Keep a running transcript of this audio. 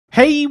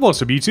Hey,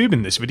 what's up YouTube?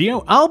 In this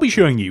video, I'll be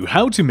showing you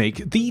how to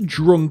make the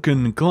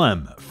Drunken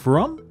Clam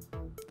from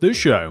the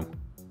show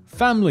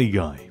Family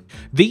Guy.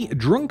 The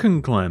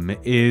Drunken Clam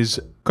is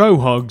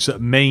Quahog's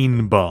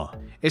main bar.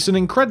 It's an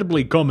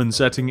incredibly common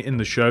setting in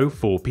the show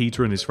for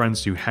Peter and his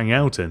friends to hang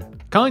out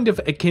in, kind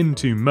of akin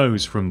to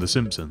Moe's from The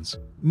Simpsons.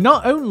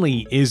 Not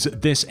only is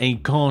this a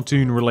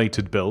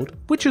cartoon-related build,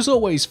 which is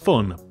always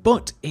fun,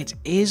 but it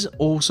is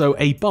also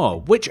a bar,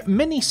 which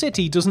Mini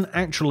City doesn't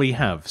actually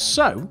have,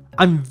 so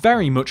I'm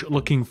very much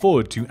looking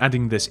forward to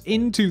adding this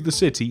into the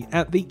city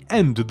at the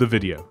end of the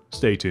video.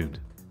 Stay tuned.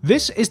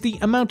 This is the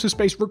amount of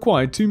space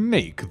required to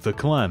make the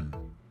clam.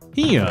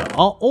 Here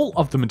are all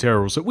of the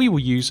materials that we will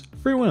use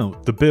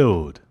throughout the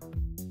build.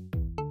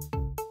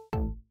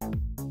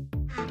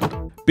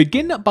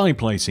 Begin by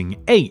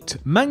placing 8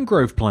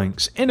 mangrove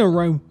planks in a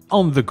row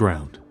on the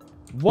ground.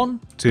 1,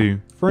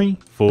 2, 3,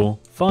 4,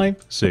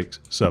 5, 6,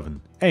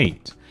 7,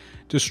 8.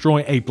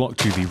 Destroy a block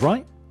to the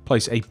right,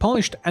 place a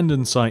polished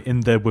andesite in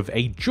there with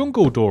a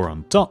jungle door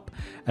on top,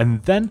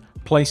 and then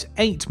place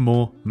 8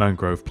 more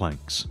mangrove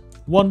planks.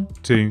 1,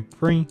 2,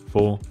 3,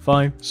 4,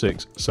 5,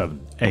 6,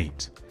 7,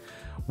 8.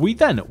 We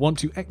then want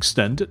to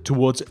extend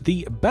towards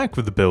the back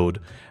of the build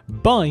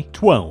by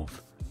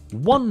 12.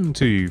 1,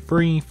 2,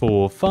 3,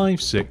 4,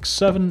 5, 6,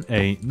 7,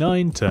 8,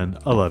 9, 10,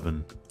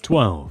 11,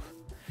 12.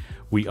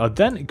 We are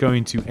then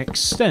going to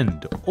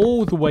extend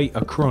all the way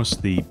across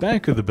the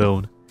back of the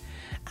build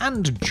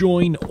and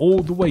join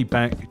all the way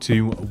back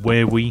to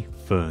where we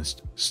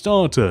first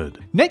started.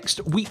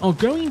 Next, we are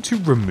going to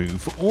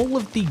remove all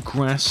of the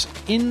grass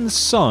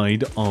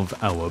inside of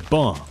our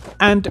bar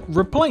and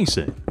replace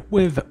it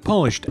with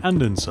polished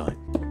andesite.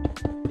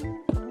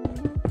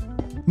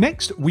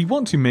 Next, we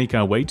want to make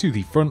our way to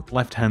the front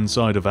left-hand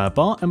side of our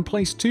bar and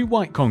place 2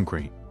 white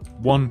concrete.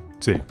 1,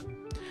 2.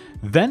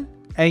 Then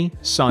a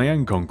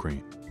cyan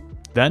concrete.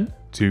 Then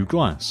 2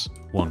 glass.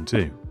 1,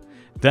 2.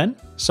 Then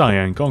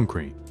cyan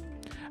concrete.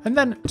 And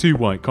then 2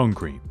 white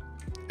concrete.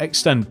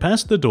 Extend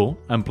past the door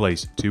and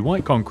place 2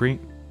 white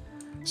concrete,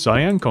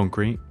 cyan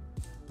concrete,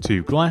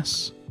 2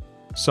 glass,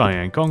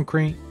 cyan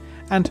concrete,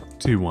 and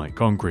 2 white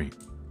concrete.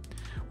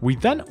 We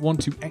then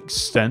want to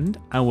extend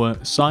our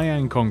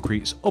cyan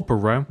concrete's upper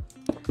row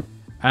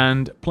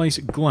and place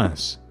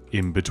glass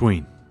in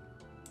between.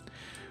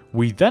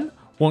 We then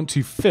want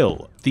to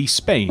fill the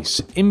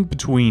space in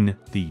between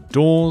the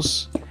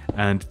doors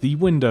and the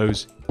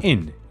windows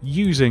in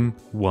using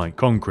white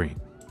concrete.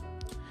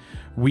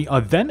 We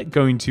are then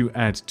going to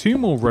add 2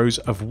 more rows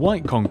of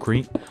white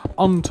concrete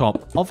on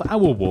top of our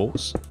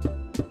walls,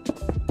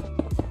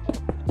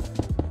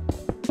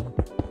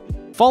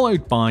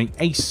 followed by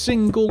a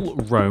single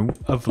row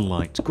of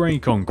light grey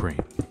concrete,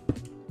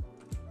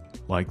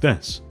 like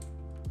this.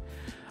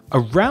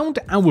 Around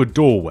our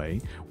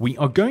doorway, we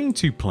are going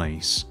to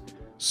place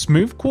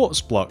smooth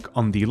quartz block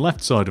on the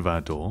left side of our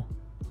door,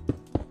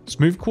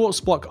 smooth quartz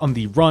block on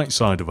the right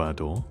side of our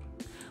door,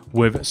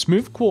 with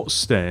smooth quartz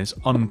stairs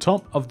on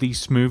top of the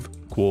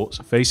smooth quartz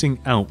facing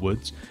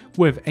outwards,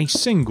 with a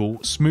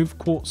single smooth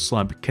quartz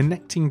slab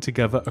connecting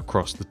together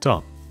across the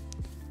top.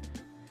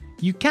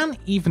 You can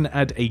even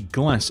add a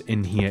glass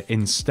in here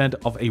instead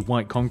of a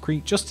white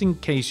concrete, just in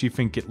case you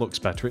think it looks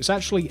better. It's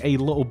actually a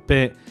little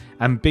bit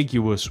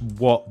ambiguous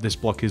what this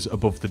block is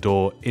above the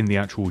door in the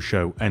actual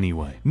show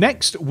anyway.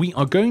 Next, we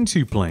are going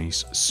to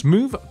place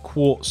smooth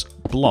quartz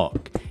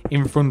block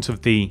in front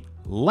of the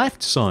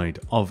left side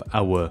of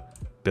our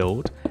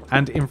build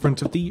and in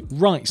front of the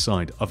right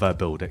side of our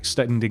build,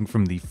 extending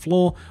from the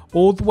floor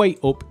all the way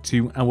up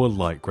to our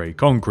light grey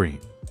concrete.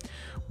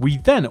 We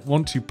then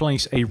want to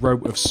place a row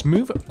of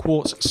smooth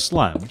quartz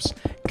slabs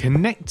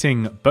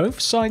connecting both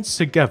sides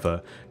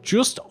together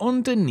just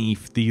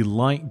underneath the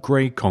light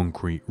grey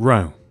concrete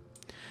row.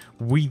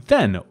 We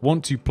then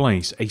want to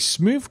place a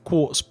smooth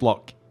quartz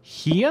block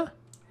here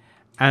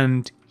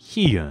and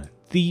here.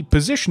 The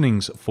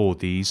positionings for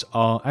these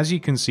are, as you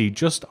can see,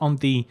 just on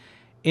the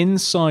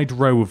inside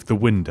row of the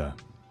window.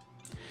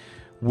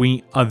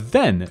 We are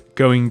then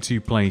going to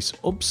place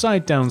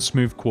upside down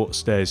smooth quartz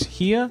stairs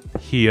here,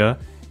 here,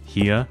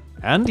 here,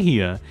 and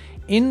here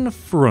in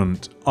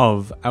front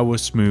of our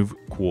smooth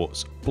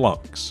quartz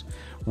blocks.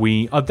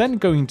 We are then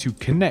going to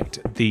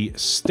connect the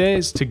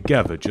stairs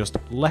together just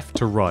left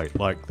to right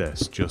like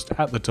this, just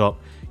at the top,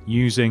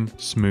 using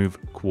smooth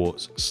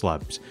quartz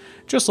slabs,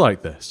 just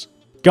like this.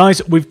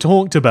 Guys, we've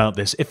talked about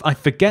this. If I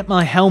forget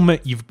my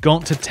helmet, you've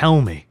got to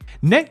tell me.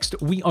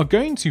 Next, we are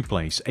going to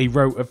place a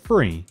row of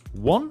 3,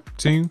 1,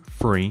 2,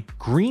 3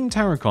 green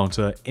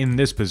terracotta in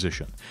this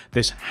position.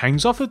 This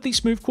hangs off of the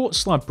smooth quartz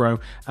slab row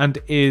and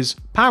is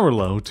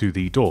parallel to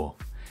the door.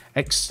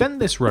 Extend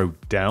this row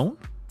down,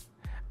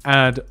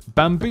 add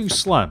bamboo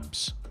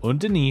slabs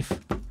underneath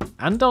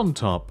and on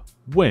top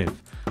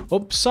with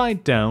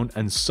upside down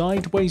and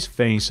sideways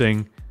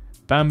facing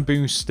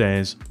bamboo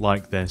stairs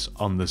like this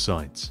on the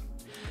sides.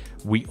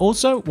 We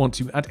also want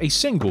to add a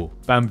single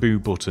bamboo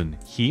button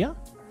here.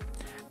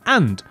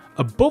 And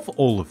above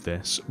all of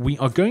this, we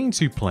are going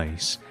to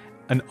place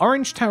an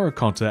orange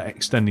terracotta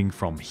extending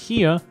from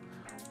here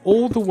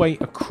all the way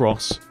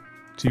across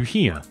to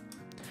here.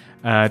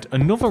 Add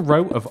another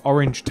row of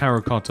orange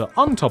terracotta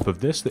on top of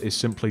this that is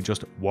simply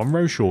just one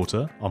row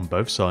shorter on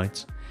both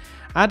sides.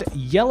 Add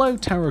yellow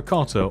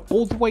terracotta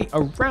all the way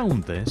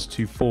around this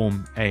to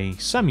form a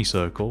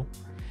semicircle.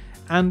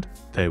 And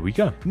there we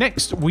go.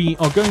 Next, we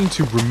are going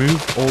to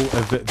remove all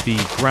of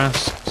the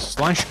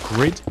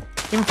grass/grid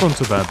in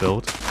front of our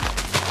build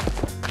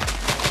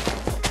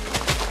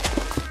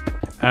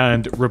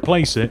and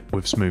replace it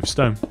with smooth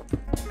stone.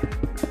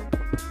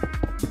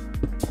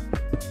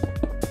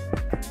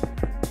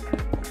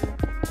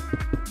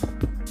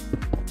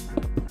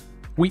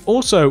 We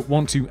also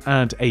want to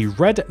add a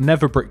red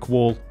nether brick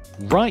wall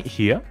right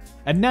here.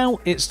 And now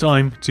it's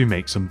time to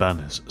make some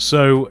banners.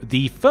 So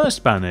the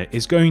first banner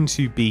is going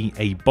to be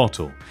a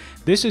bottle.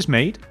 This is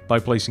made by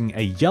placing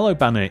a yellow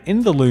banner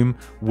in the loom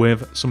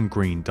with some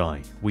green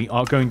dye. We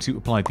are going to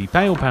apply the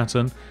pale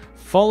pattern,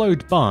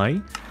 followed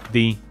by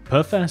the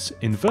perfect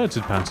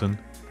inverted pattern,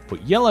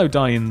 put yellow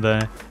dye in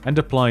there, and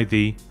apply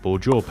the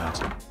bourgeois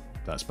pattern.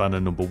 That's banner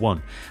number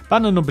 1.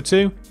 Banner number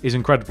 2 is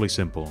incredibly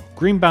simple.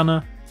 Green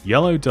banner,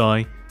 yellow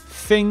dye,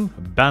 thing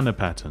banner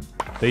pattern.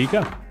 There you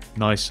go.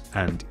 Nice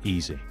and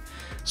easy.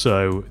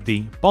 So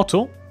the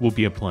bottle will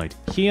be applied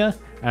here,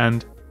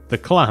 and the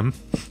clam,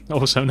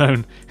 also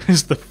known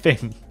as the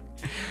thing,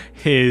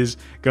 is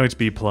going to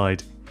be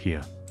applied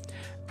here.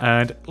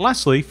 And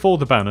lastly, for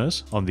the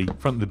banners, on the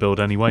front of the build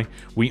anyway,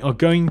 we are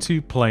going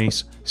to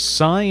place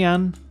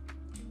cyan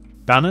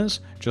banners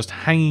just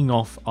hanging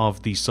off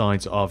of the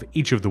sides of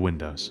each of the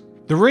windows.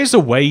 There is a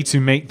way to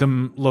make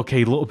them look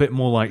a little bit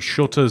more like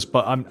shutters,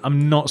 but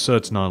I'm not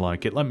certain I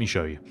like it. Let me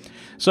show you.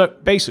 So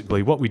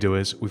basically what we do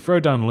is we throw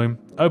down a loom,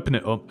 open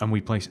it up, and we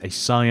place a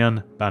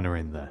cyan banner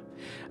in there.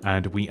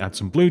 And we add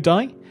some blue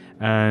dye,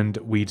 and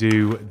we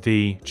do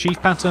the chief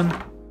pattern,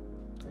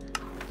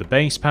 the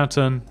base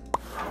pattern,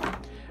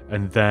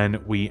 and then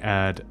we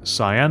add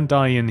cyan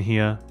dye in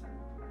here,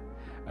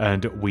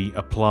 and we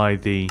apply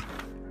the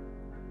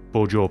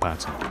bourgeois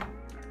pattern.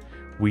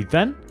 We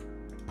then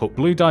put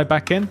blue dye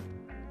back in,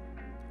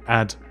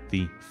 add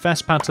the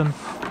fess pattern,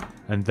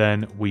 and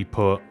then we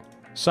put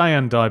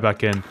cyan dye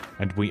back in,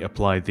 and we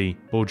apply the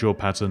bourgeois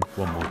pattern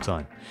one more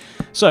time.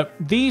 So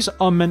these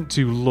are meant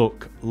to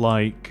look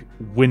like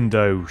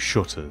window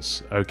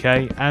shutters,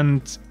 okay?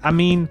 And I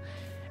mean,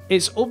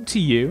 it's up to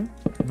you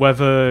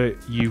whether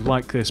you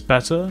like this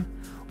better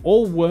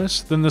or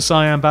worse than the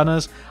cyan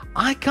banners.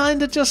 I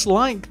kind of just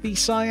like the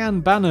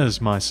cyan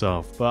banners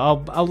myself,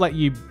 but I'll let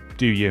you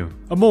do you.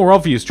 A more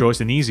obvious choice,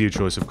 an easier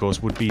choice of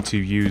course, would be to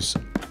use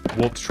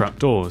warped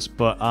trapdoors,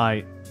 but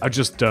I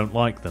just don't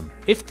like them.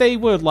 If they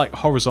were like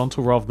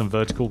horizontal rather than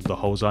vertical, the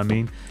holes I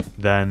mean,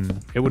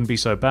 then it wouldn't be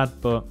so bad,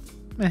 but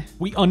meh.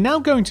 We are now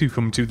going to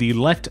come to the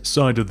left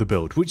side of the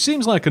build, which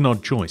seems like an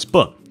odd choice,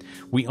 but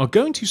we are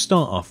going to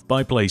start off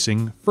by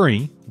placing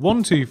 3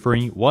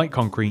 white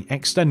concrete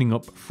extending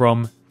up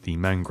from the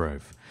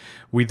mangrove.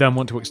 We then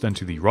want to extend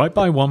to the right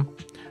by 1,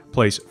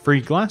 place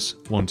 3 glass,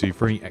 1, 2,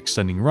 3,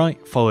 extending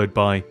right, followed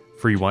by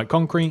 3 white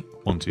concrete,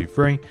 1, 2,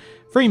 3,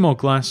 3 more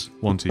glass,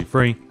 1, 2,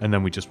 3, and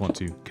then we just want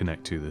to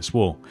connect to this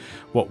wall.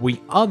 What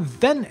we are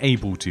then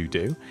able to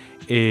do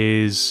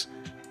is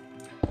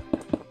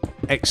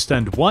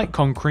extend white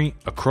concrete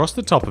across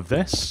the top of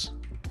this,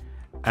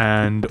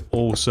 and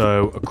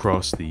also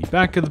across the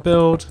back of the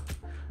build,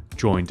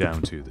 join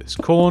down to this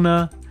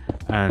corner,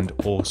 and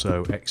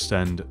also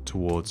extend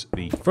towards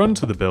the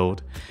front of the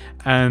build.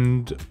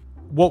 And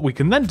what we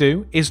can then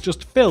do is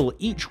just fill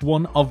each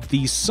one of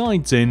these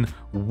sides in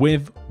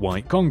with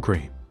white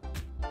concrete.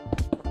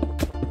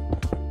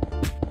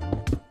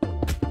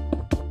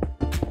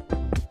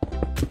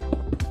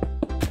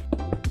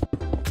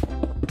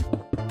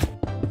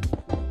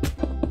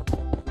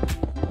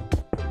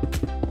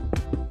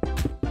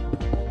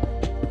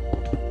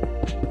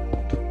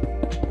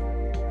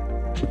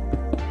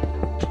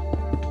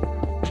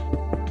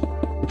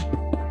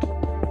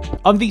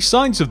 On the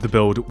sides of the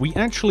build, we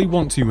actually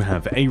want to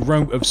have a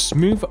row of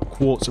smooth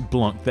quartz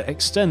block that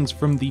extends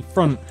from the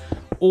front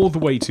all the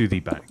way to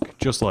the back,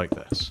 just like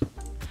this.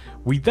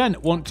 We then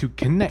want to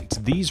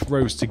connect these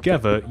rows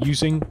together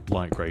using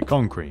light grey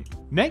concrete.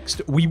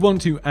 Next, we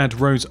want to add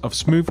rows of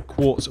smooth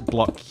quartz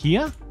block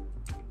here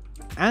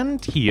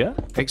and here,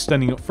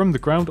 extending up from the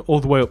ground all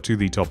the way up to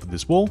the top of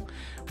this wall,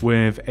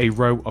 with a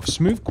row of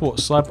smooth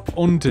quartz slab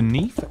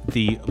underneath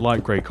the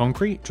light grey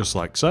concrete, just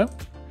like so.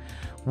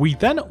 We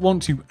then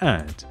want to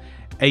add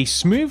a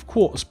smooth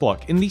quartz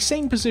block in the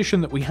same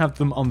position that we have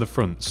them on the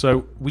front,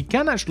 so we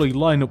can actually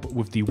line up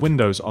with the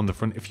windows on the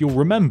front. If you'll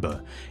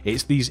remember,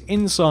 it's these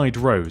inside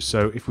rows,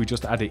 so if we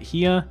just add it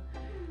here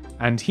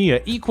and here,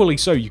 equally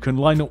so you can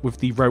line up with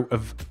the row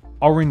of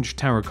orange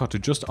terracotta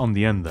just on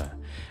the end there.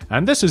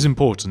 And this is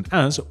important,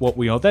 as what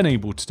we are then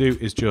able to do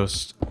is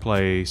just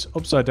place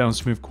upside down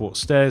smooth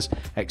quartz stairs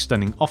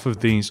extending off of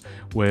these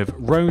with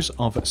rows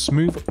of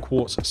smooth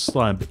quartz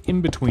slab in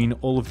between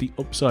all of the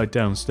upside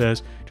down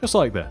stairs, just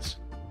like this.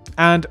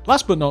 And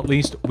last but not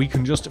least, we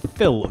can just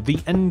fill the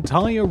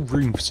entire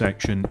roof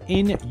section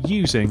in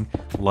using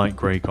light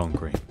grey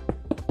concrete.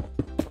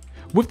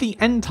 With the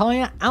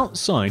entire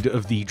outside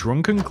of the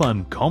Drunken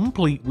Clam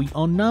complete, we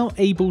are now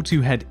able to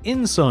head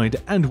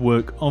inside and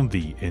work on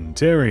the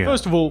interior.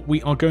 First of all,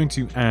 we are going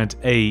to add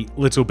a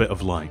little bit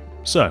of light.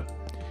 So,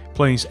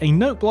 place a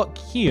note block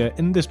here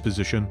in this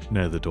position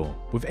near the door,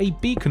 with a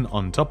beacon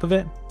on top of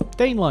it,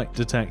 daylight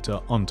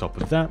detector on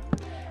top of that,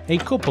 a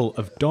couple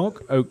of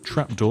dark oak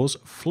trapdoors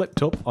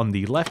flipped up on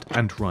the left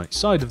and right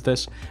side of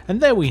this,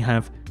 and there we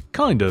have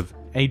kind of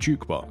a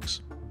jukebox.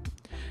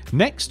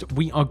 Next,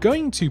 we are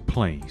going to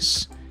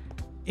place,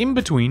 in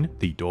between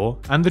the door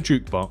and the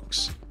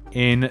jukebox,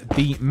 in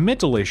the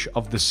middle-ish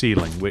of the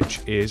ceiling, which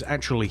is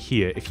actually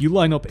here, if you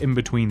line up in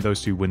between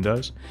those two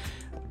windows,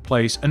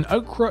 place an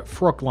ochre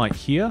frog light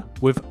here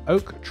with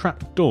oak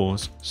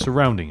trapdoors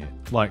surrounding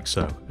it, like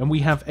so, and we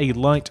have a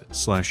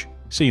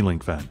light/ceiling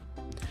fan.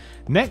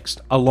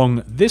 Next,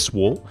 along this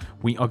wall,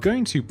 we are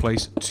going to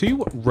place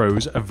 2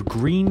 rows of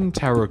green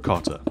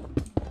terracotta,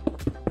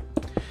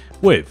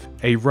 with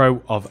a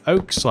row of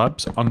oak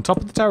slabs on top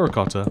of the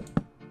terracotta.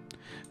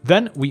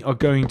 Then we are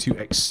going to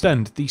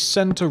extend the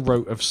center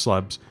row of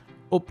slabs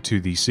up to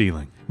the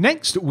ceiling.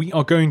 Next, we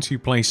are going to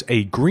place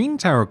a green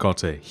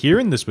terracotta here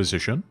in this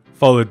position,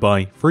 followed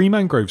by 3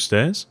 mangrove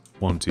stairs,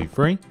 1, 2,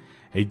 3,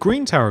 a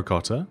green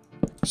terracotta,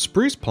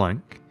 spruce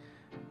plank,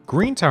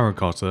 green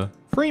terracotta,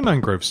 3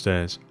 mangrove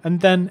stairs, and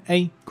then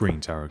a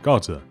green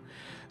terracotta.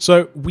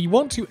 So we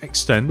want to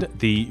extend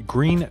the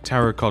green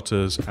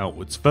terracottas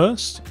outwards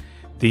first,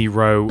 the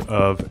row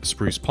of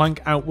spruce plank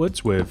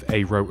outwards with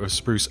a row of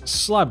spruce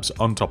slabs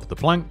on top of the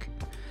plank.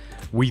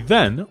 We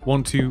then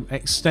want to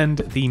extend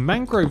the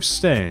mangrove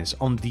stairs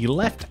on the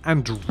left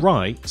and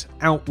right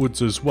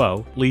outwards as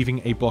well,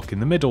 leaving a block in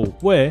the middle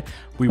where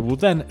we will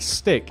then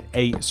stick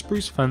a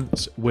spruce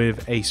fence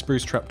with a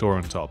spruce trapdoor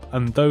on top,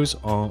 and those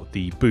are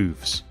the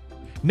booths.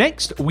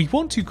 Next, we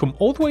want to come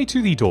all the way to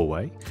the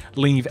doorway,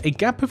 leave a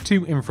gap of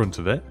 2 in front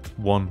of it,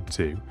 1,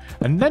 2,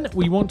 and then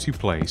we want to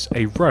place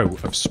a row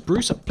of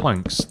spruce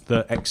planks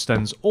that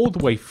extends all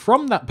the way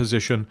from that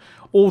position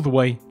all the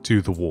way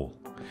to the wall.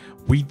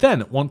 We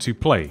then want to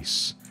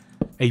place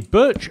a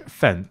birch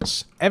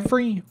fence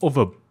every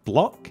other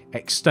block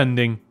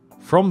extending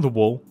from the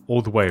wall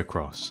all the way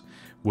across,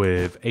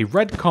 with a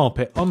red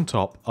carpet on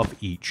top of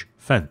each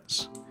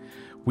fence.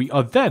 We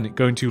are then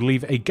going to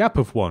leave a gap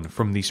of 1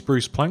 from the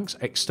spruce planks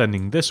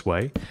extending this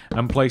way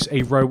and place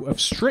a row of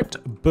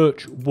stripped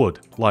birch wood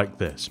like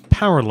this,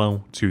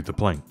 parallel to the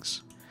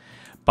planks.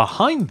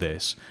 Behind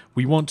this,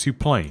 we want to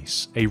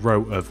place a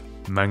row of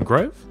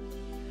mangrove,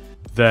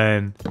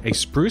 then a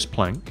spruce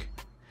plank,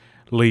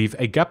 leave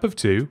a gap of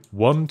 2,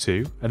 1,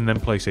 2, and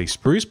then place a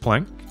spruce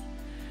plank.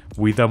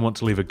 We then want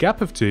to leave a gap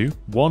of 2,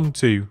 1,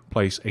 2,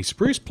 place a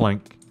spruce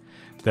plank,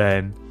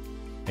 then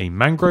a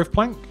mangrove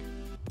plank,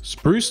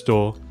 spruce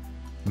door,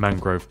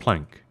 mangrove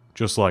plank,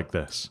 just like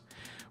this.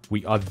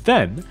 We are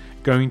then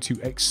going to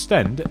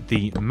extend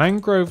the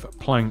mangrove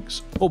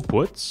planks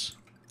upwards,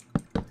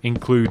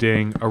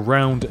 including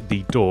around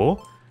the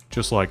door,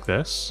 just like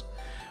this.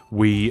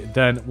 We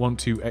then want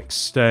to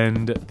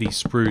extend the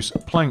spruce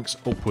planks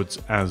upwards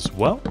as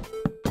well.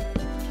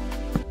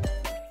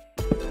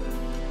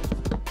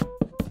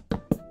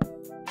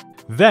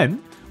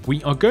 Then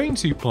we are going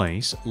to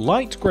place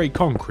light grey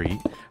concrete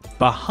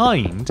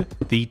behind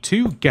the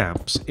 2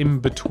 gaps in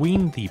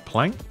between the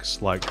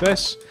planks, like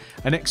this,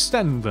 and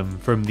extend them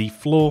from the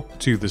floor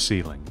to the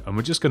ceiling. And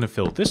we're just going to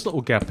fill this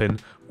little gap in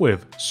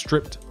with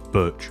stripped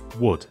birch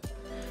wood.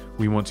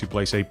 We want to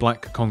place a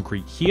black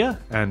concrete here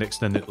and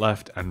extend it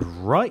left and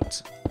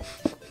right,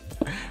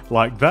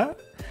 like that.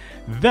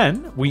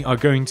 Then we are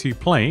going to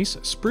place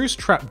spruce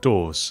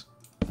trapdoors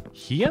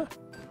here,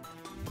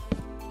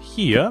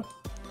 here,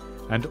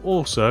 and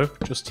also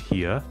just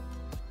here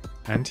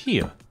and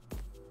here,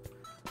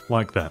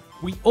 like that.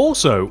 We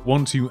also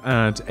want to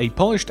add a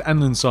polished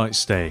andesite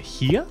stair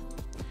here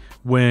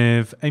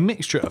with a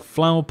mixture of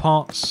flower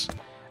pots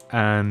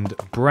and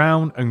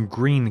brown and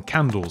green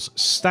candles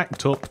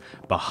stacked up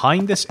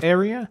behind this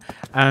area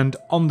and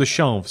on the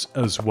shelves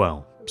as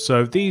well.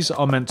 So these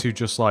are meant to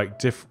just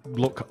like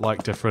look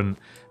like different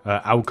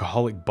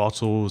alcoholic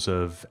bottles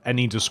of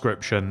any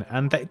description,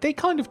 and they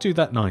kind of do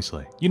that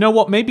nicely. You know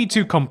what, maybe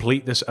to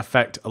complete this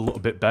effect a little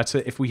bit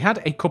better, if we had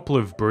a couple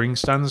of brewing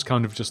stands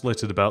kind of just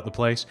littered about the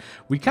place.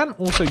 We can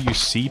also use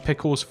sea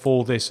pickles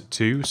for this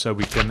too, so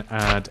we can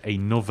add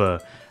another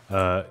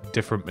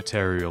different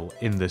material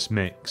in this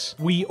mix.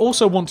 We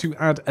also want to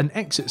add an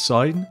exit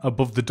sign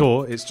above the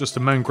door. It's just a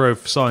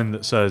mangrove sign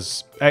that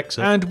says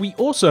exit. And we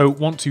also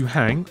want to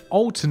hang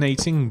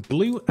alternating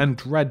blue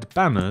and red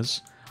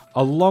banners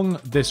along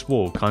this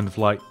wall, kind of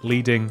like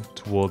leading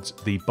towards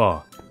the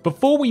bar.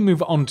 Before we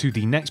move on to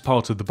the next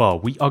part of the bar,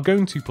 we are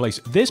going to place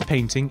this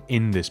painting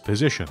in this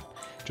position.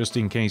 Just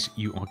in case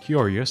you are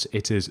curious,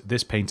 it is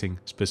this painting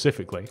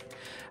specifically.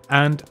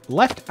 And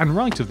left and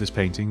right of this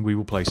painting, we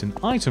will place an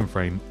item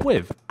frame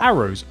with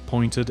arrows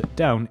pointed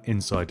down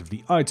inside of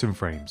the item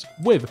frames,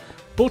 with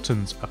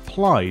buttons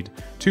applied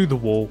to the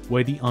wall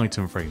where the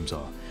item frames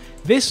are.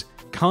 This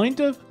kind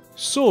of,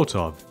 sort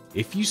of,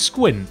 if you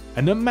squint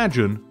and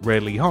imagine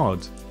really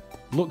hard,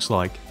 looks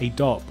like a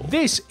dartboard.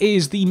 This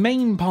is the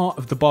main part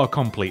of the bar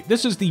complete.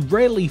 This is the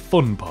really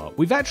fun part.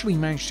 We've actually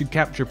managed to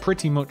capture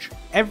pretty much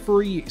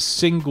every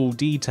single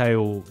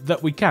detail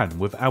that we can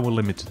with our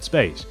limited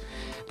space.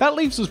 That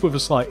leaves us with a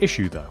slight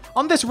issue though.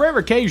 On this rare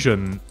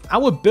occasion,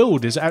 our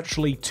build is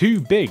actually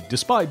too big.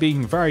 Despite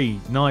being very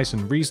nice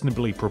and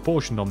reasonably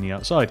proportioned on the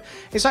outside,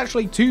 it's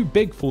actually too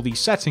big for the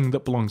setting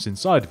that belongs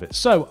inside of it.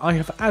 So I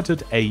have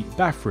added a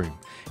bathroom.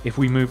 If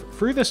we move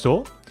through this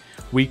door,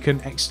 we can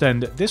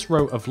extend this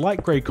row of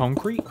light grey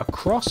concrete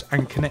across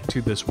and connect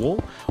to this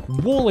wall,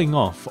 walling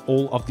off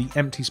all of the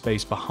empty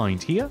space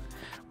behind here.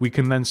 We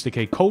can then stick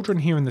a cauldron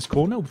here in this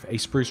corner with a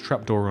spruce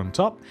trapdoor on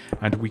top,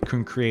 and we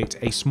can create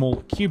a small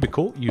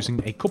cubicle using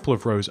a couple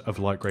of rows of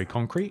light grey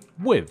concrete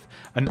with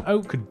an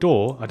oak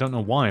door. I don't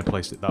know why I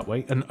placed it that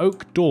way. An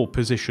oak door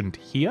positioned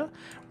here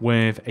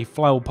with a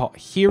flower pot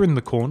here in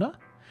the corner.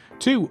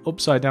 2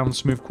 upside down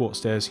smooth quartz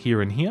stairs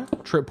here and here,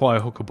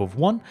 tripwire hook above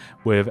one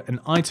with an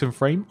item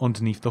frame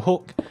underneath the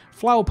hook,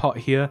 flower pot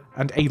here,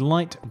 and a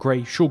light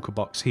grey shulker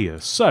box here.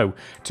 So,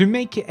 to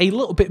make it a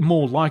little bit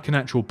more like an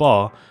actual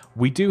bar,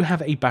 we do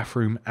have a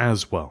bathroom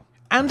as well.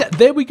 And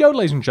there we go,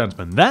 ladies and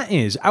gentlemen, that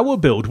is our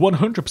build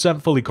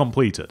 100% fully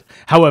completed.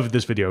 However,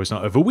 this video is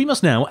not over. We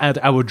must now add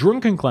our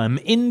Drunken Clam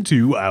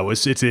into our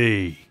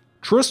city.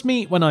 Trust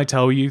me when I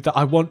tell you that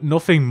I want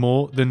nothing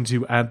more than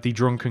to add the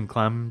Drunken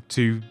Clam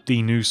to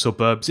the new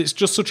suburbs. It's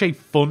just such a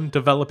fun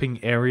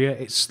developing area.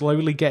 It's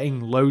slowly getting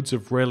loads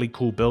of really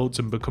cool builds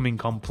and becoming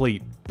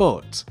complete.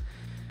 But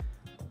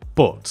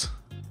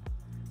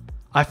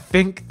I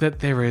think that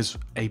there is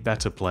a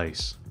better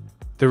place.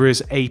 There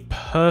is a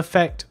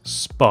perfect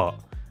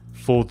spot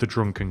for the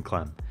Drunken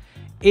Clam.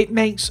 It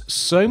makes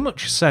so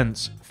much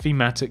sense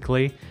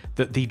thematically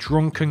that the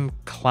Drunken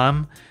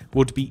Clam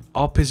would be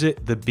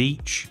opposite the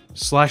beach /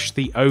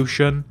 the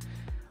ocean,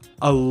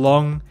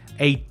 along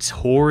a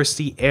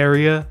touristy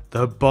area,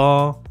 the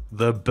bar,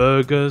 the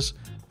burgers,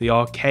 the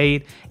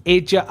arcade.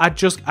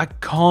 I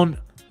can't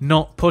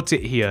not put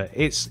it here.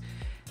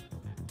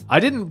 I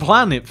didn't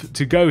plan it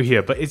to go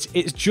here, but it's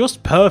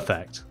just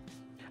perfect.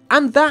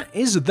 And that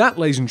is that,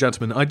 ladies and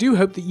gentlemen. I do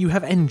hope that you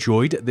have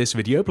enjoyed this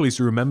video. Please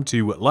do remember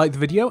to like the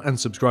video and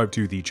subscribe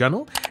to the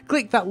channel.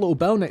 Click that little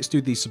bell next to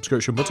the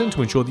subscription button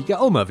to ensure that you get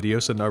all my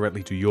videos sent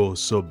directly to your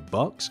sub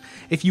box.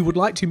 If you would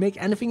like to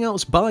make anything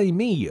else by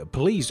me,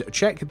 please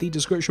check the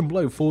description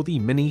below for the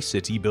mini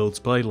city builds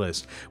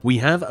playlist. We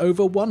have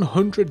over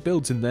 100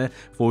 builds in there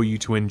for you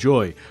to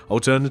enjoy.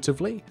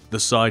 Alternatively, the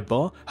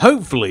sidebar,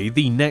 hopefully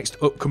the next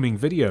upcoming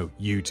video,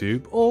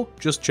 YouTube, or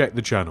just check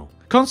the channel.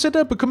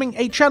 Consider becoming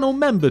a channel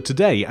member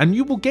today and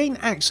you will gain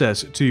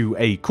access to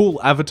a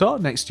cool avatar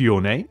next to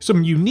your name,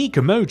 some unique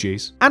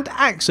emojis, and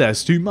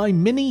access to my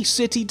mini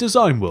city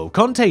design world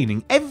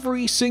containing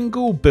every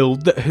single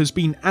build that has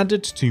been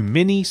added to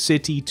Mini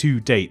City to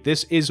date.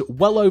 This is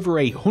well over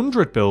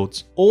 100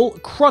 builds, all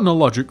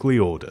chronologically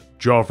ordered.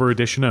 Java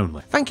edition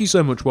only. Thank you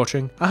so much for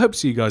watching. I hope to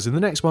see you guys in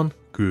the next one.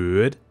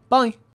 Goodbye.